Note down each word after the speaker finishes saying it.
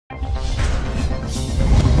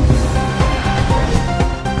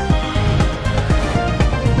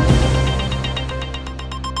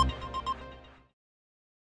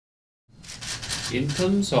In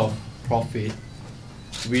terms of profit,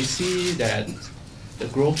 we see that the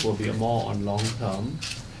growth will be more on long term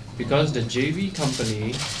because the JV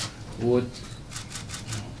company would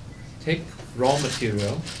take raw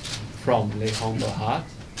material from Hong Bhd,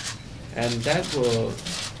 and that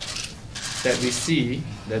we see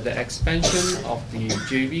that the expansion of the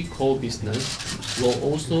JV coal business will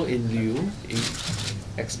also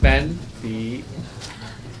expand the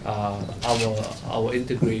our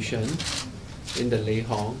integration in the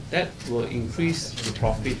Hong. That will increase the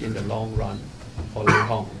profit in the long run for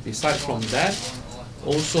Hong. Besides from that,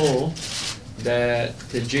 also that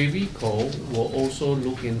the JV coal will also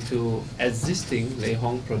look into existing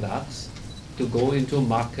Hong products to go into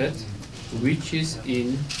market which is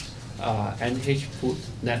in NH Food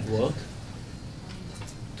network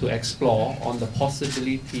to explore on the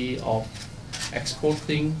possibility of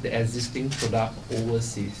exporting the existing product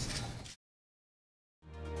overseas.